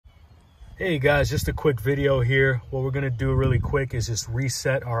Hey guys, just a quick video here. What we're gonna do really quick is just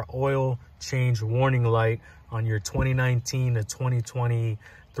reset our oil change warning light on your 2019 to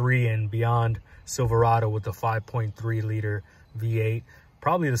 2023 and beyond Silverado with the 5.3 liter V8.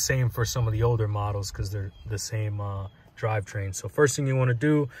 Probably the same for some of the older models because they're the same drivetrain. So first thing you wanna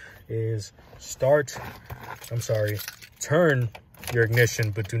do is turn your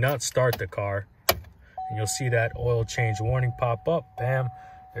ignition, but do not start the car. And you'll see that oil change warning pop up. Bam.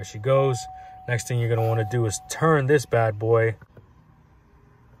 There she goes. Next thing you're going to want to do is turn this bad boy.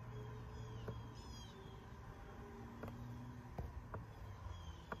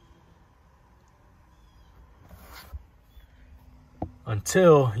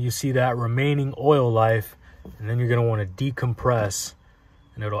 Until you see that remaining oil life. And then you're going to want to decompress.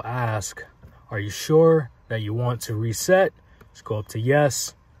 And it'll ask, are you sure that you want to reset? Just go up to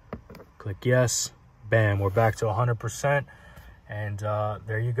yes. Click yes. Bam, we're back to 100%. And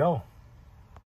there you go.